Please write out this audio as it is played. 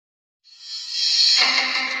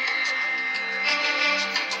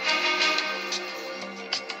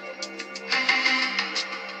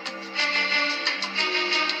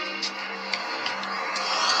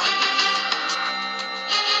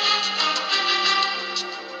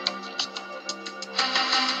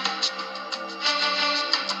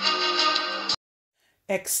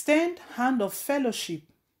Extend hand of fellowship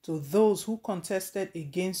to those who contested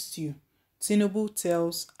against you, Tinubu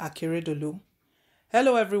tells Akeredolu.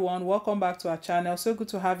 Hello everyone, welcome back to our channel. So good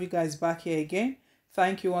to have you guys back here again.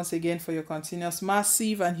 Thank you once again for your continuous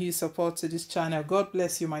massive and huge support to this channel. God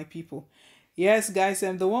bless you, my people. Yes, guys,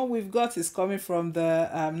 the one we've got is coming from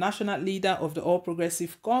the national leader of the All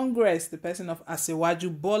Progressive Congress, the person of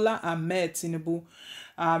Asiwaju Bola Ahmed Tinubu,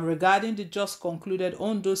 regarding the just concluded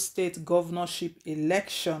Ondo State governorship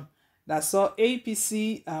election that saw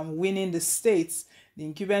APC winning the states. The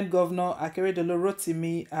incumbent governor, Akeredolu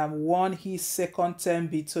Rotimi, won his second term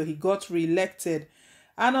bid, so he got re-elected.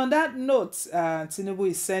 And on that note, Tinubu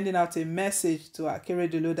is sending out a message to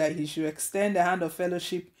Akeredolu that he should extend the hand of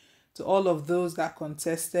fellowship to all of those that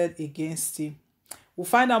contested against him. We'll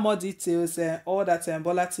find out more details, all that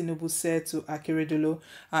Bola Tinubu said to Akeredolu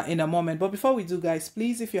in a moment. But before we do, guys,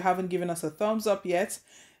 please, if you haven't given us a thumbs up yet,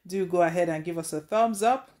 do go ahead and give us a thumbs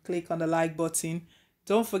up. Click on the like button.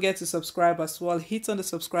 Don't forget to subscribe as well. Hit on the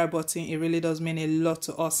subscribe button. It really does mean a lot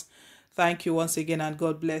to us. Thank you once again and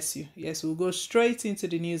God bless you. Yes, we'll go straight into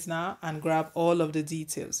the news now and grab all of the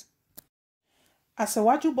details.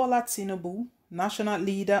 Asiwaju Bola Tinubu, national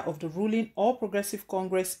leader of the ruling All Progressive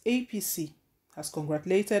Congress APC, has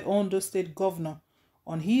congratulated Ondo State Governor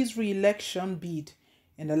on his re-election bid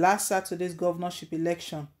in the last Saturday's governorship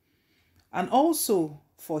election, and also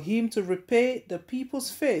for him to repay the people's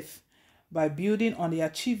faith by building on the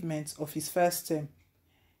achievements of his first term.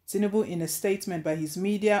 Tinubu, in a statement by his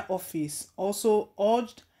media office, also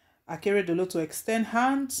urged Akeredolu to extend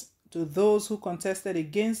hands to those who contested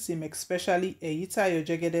against him, especially Eyitayo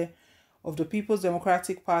Jegede of the People's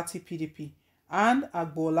Democratic Party (PDP) and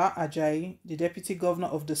Agbola Ajayi, the deputy governor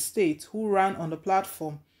of the state, who ran on the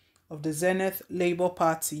platform of the Zenith Labour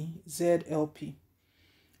Party (ZLP).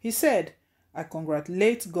 He said, "I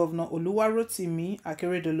congratulate Governor Oluwarotimi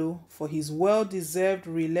Akeredolu for his well-deserved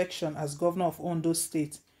re-election as governor of Ondo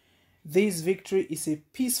State. This victory is a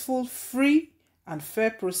peaceful, free, and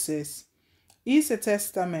fair process. It is a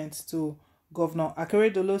testament to Governor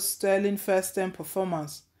Akeredolu's sterling first-term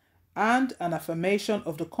performance and an affirmation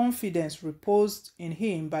of the confidence reposed in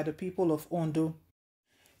him by the people of Ondo."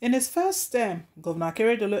 In his first term, Governor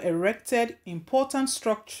Akeredolu erected important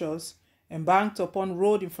structures, embanked upon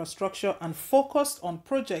road infrastructure, and focused on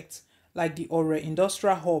projects like the Ore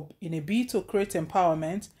Industrial Hub in a bid to create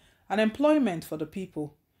empowerment and employment for the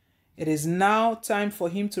people. It is now time for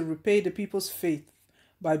him to repay the people's faith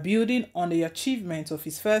by building on the achievements of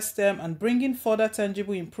his first term and bringing further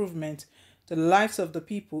tangible improvement to the lives of the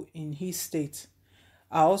people in his state.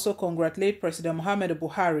 I also congratulate President Muhammadu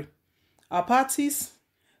Buhari, our parties,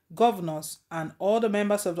 governors, and all the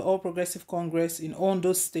members of the All Progressive Congress in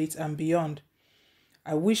Ondo State and beyond.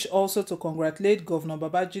 I wish also to congratulate Governor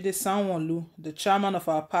Babajide Sanwo-Olu, the chairman of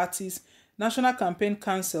our party's National Campaign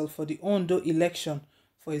Council for the Ondo election,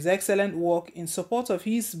 for his excellent work in support of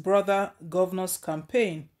his brother governor's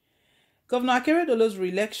campaign. Governor Akeredolu's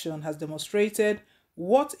re-election has demonstrated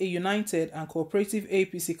what a united and cooperative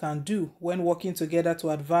APC can do when working together to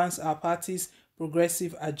advance our party's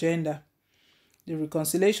progressive agenda. The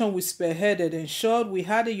reconciliation we spearheaded ensured we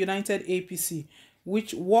had a united APC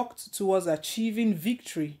which worked towards achieving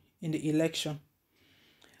victory in the election.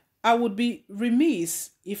 I would be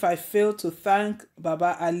remiss if I failed to thank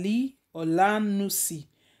Baba Ali Olanusi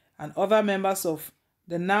and other members of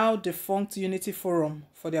the now defunct Unity Forum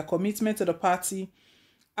for their commitment to the party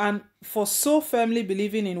and for so firmly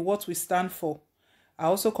believing in what we stand for. I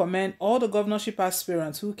also commend all the governorship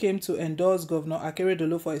aspirants who came to endorse Governor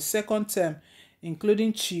Akeredolu for a second term,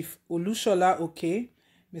 including Chief Olushola Oke,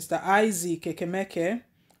 Mr. Isaac Kekemeke,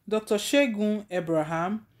 Dr. Shegun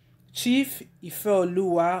Abraham, Chief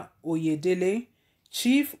Ifeoluwa Oyedele,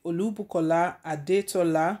 Chief Olubukola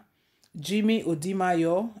Adetola, Jimmy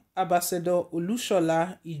Odimayo, Ambassador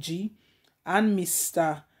Olushola Iji, and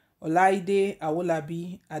Mr. Olaide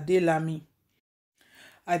Awolabi Adelami.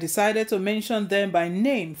 I decided to mention them by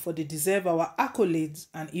name for they deserve our accolades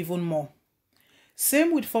and even more.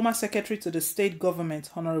 Same with former Secretary to the State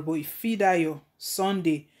Government, Honorable Ifidayo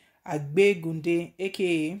Sunday Agbegunde,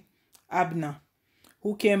 aka Abna,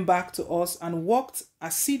 who came back to us and worked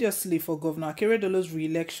assiduously for Governor Akeredolu's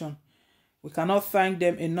re-election. We cannot thank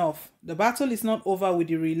them enough. The battle is not over with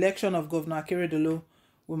the re-election of Governor Akeredolu.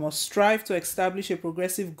 We must strive to establish a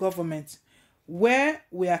progressive government where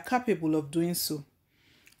we are capable of doing so.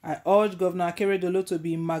 I urge Governor Akeredolu to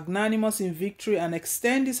be magnanimous in victory and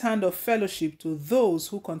extend his hand of fellowship to those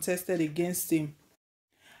who contested against him.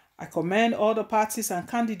 I commend all the parties and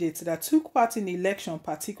candidates that took part in the election,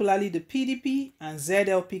 particularly the PDP and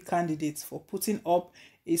ZLP candidates, for putting up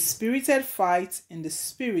a spirited fight in the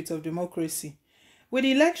spirit of democracy. With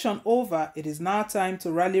the election over, it is now time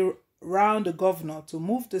to rally round the governor to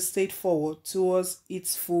move the state forward towards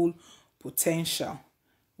its full potential.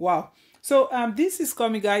 Wow. So this is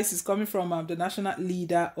coming, guys, is coming from the national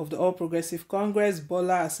leader of the All Progressive Congress,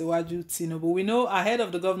 Bola Tinubu. We know ahead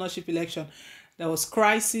of the governorship election, there was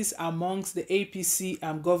crisis amongst the APC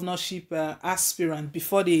governorship aspirant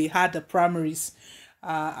before they had the primaries.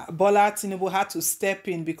 Bola Tinubu had to step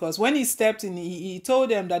in, because when he stepped in, he told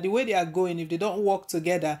them that the way they are going, if they don't work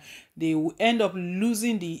together, they will end up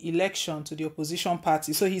losing the election to the opposition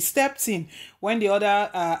party. So he stepped in when the other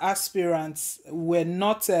aspirants were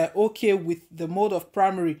not okay with the mode of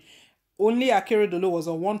primary. Only Akeredolu was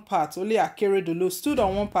on one part. Only Akeredolu stood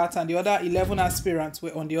on one part, and the other 11 aspirants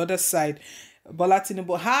were on the other side. Bola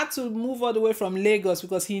Tinubu had to move all the way from Lagos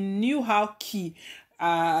because he knew how key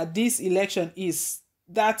this election is.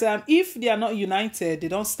 That if they are not united, they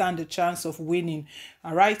don't stand a chance of winning.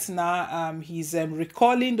 And right now, he's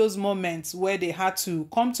recalling those moments where they had to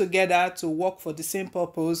come together to work for the same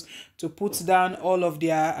purpose, to put down all of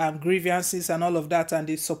their grievances and all of that, and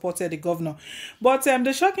they supported the governor. But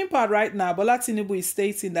the shocking part right now, Bola Tinubu is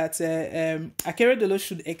stating that Akeredolu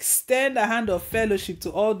should extend a hand of fellowship to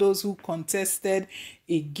all those who contested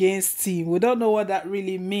against him. We don't know what that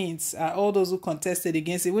really means. All those who contested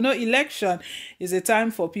against him. We know election is a time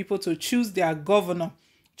for people to choose their governor,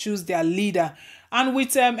 choose their leader. And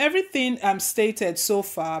with everything stated so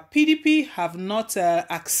far, PDP have not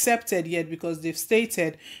accepted yet, because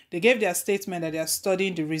they gave their statement that they are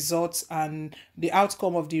studying the results and the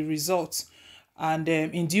outcome of the results. And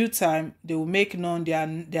in due time, they will make known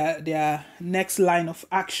their next line of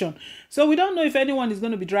action. So we don't know if anyone is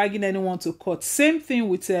going to be dragging anyone to court. Same thing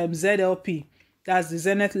with ZLP. That's the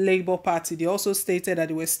Zenith Labour Party. They also stated that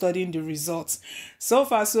they were studying the results. So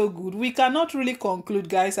far, so good. We cannot really conclude,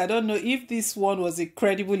 guys. I don't know if this one was a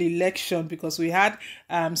credible election, because we had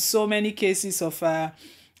so many cases of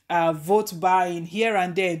vote buying here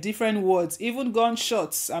and there, different words, even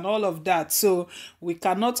gunshots and all of that. So we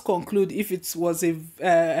cannot conclude if it was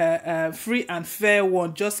a free and fair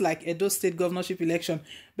one, just like Edo State governorship election.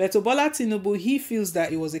 But Bola Tinubu, he feels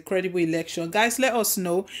that it was a credible election. Guys, let us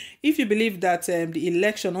know if you believe that the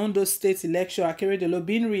election, Ondo State election, Akeredolu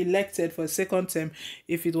being re-elected for a second term,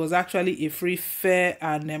 if it was actually a free, fair,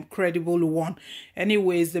 and credible one.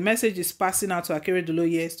 Anyways, the message is passing out to Akeredolu,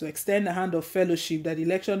 yes, to extend the hand of fellowship, that the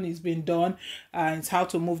election is being done, and it's how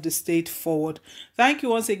to move the state forward. Thank you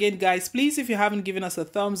once again, guys. Please, if you haven't given us a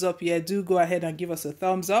thumbs up yet, do go ahead and give us a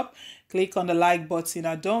thumbs up. Click on the like button,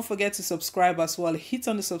 and don't forget to subscribe as well. Hit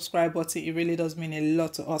on the subscribe button. It really does mean a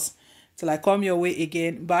lot to us. Till I come your way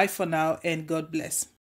again, bye for now, and God bless.